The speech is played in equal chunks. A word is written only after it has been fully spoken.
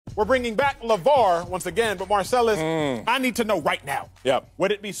We're bringing back LaVar once again, but Marcellus, I need to know right now. Yep.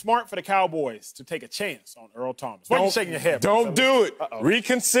 Would it be smart for the Cowboys to take a chance on Earl Thomas? Why are you shaking your head? Don't do it.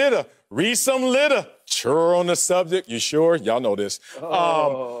 Reconsider. Read some litter. Sure on the subject. You sure? Y'all know this.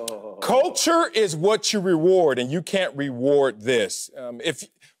 Culture is what you reward, and you can't reward this.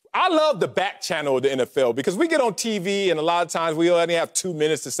 I love the back channel of the NFL because we get on TV and a lot of times we only have 2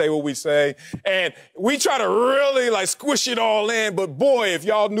 minutes to say what we say. And we try to really like squish it all in. But boy, if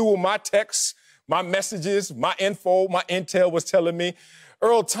y'all knew what my texts, my messages, my info, my intel was telling me,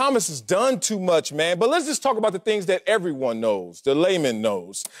 Earl Thomas has done too much, man. But let's just talk about the things that everyone knows, the layman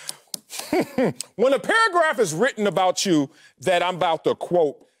knows. When a paragraph is written about you that I'm about to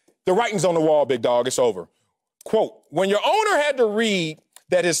quote, the writing's on the wall, big dog, it's over. Quote, when your owner had to read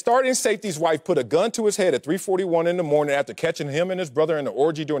that his starting safety's wife put a gun to his head at 3:41 in the morning after catching him and his brother in an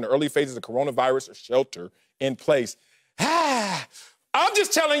orgy during the early phases of coronavirus shelter in place. I'm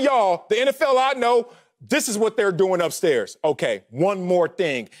just telling y'all, the NFL I know, this is what they're doing upstairs. Okay, one more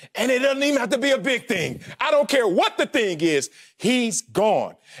thing. And it doesn't even have to be a big thing. I don't care what the thing is. He's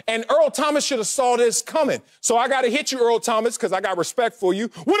gone. And Earl Thomas should have saw this coming. So I got to hit you, Earl Thomas, because I got respect for you,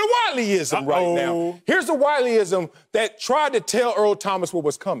 with a Wileyism right now. Here's a Wileyism that tried to tell Earl Thomas what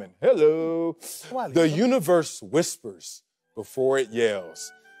was coming. Hello. The universe whispers before it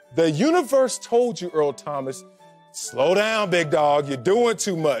yells. The universe told you, Earl Thomas, slow down, big dog. You're doing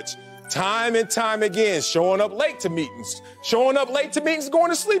too much. Time and time again, showing up late to meetings, going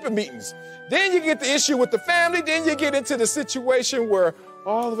to sleep at meetings. Then you get the issue with the family. Then you get into the situation where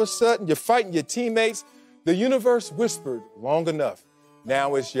all of a sudden you're fighting your teammates. The universe whispered long enough.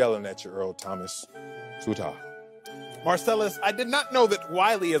 Now it's yelling at you, Earl Thomas. Suta. Marcellus, I did not know that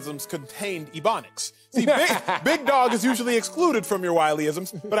Wileyisms contained ebonics. See, big dog is usually excluded from your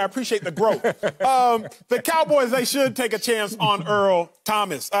Wileyisms, but I appreciate the growth. The Cowboys, they should take a chance on Earl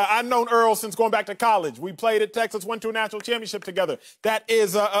Thomas. I've known Earl since going back to college. We played at Texas, went to a national championship together. That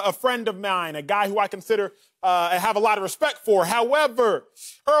is a friend of mine, a guy who I consider and have a lot of respect for. However,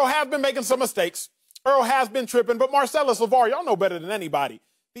 Earl has been making some mistakes. Earl has been tripping, but Marcellus, LaVar, y'all know better than anybody.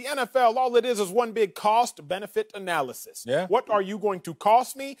 The NFL, all it is one big cost-benefit analysis. Yeah. What are you going to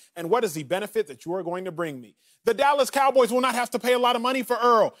cost me, and what is the benefit that you are going to bring me? The Dallas Cowboys will not have to pay a lot of money for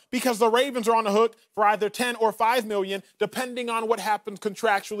Earl because the Ravens are on the hook for either $10 or $5 million, depending on what happens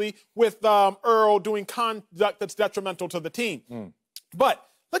contractually with Earl doing conduct that's detrimental to the team. But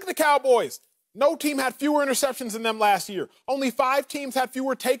look at the Cowboys. No team had fewer interceptions than them last year. Only 5 teams had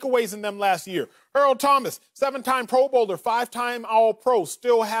fewer takeaways than them last year. Earl Thomas, 7-time Pro Bowler, 5-time All-Pro,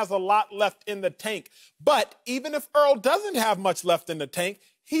 still has a lot left in the tank. But even if Earl doesn't have much left in the tank,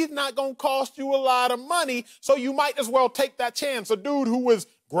 he's not going to cost you a lot of money, so you might as well take that chance. A dude who was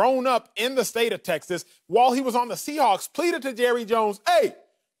grown up in the state of Texas while he was on the Seahawks pleaded to Jerry Jones, hey,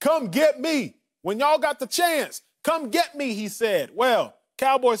 come get me. When y'all got the chance, come get me, he said. Well,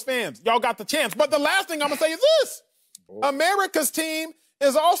 Cowboys fans, y'all got the chance. But the last thing I'm going to say is this. America's team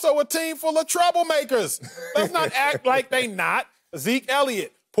is also a team full of troublemakers. Let's not act like they not. Zeke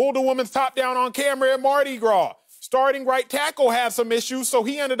Elliott pulled a woman's top down on camera at Mardi Gras. Starting right tackle had some issues, so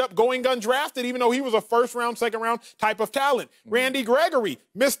he ended up going undrafted, even though he was a first-round, second-round type of talent. Randy Gregory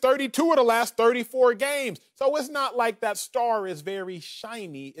missed 32 of the last 34 games. So it's not like that star is very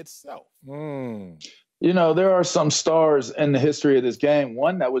shiny itself. You know, there are some stars in the history of this game.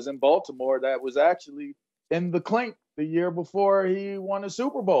 One that was in Baltimore that was actually in the clink the year before he won a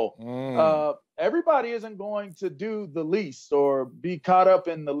Super Bowl. Everybody isn't going to do the least or be caught up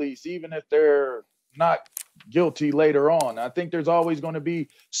in the least, even if they're not guilty later on. I think there's always going to be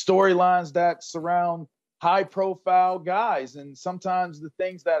storylines that surround high-profile guys, and sometimes the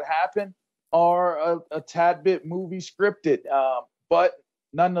things that happen are a tad bit movie scripted. But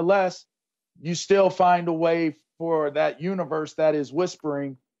nonetheless, you still find a way for that universe that is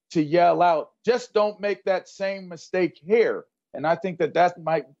whispering to yell out, just don't make that same mistake here. And I think that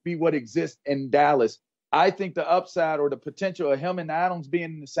might be what exists in Dallas. I think the upside or the potential of him and Adams being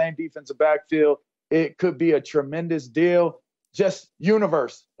in the same defensive backfield, it could be a tremendous deal. Just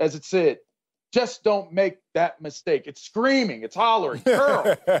universe, as it said, just don't make that mistake. It's screaming, it's hollering,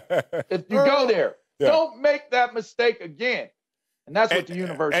 Earl. If you go there, don't make that mistake again. And that's what the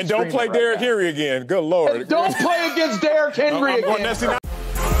universe is. And don't play Derrick Henry again. Good Lord. And don't play against Derrick Henry again.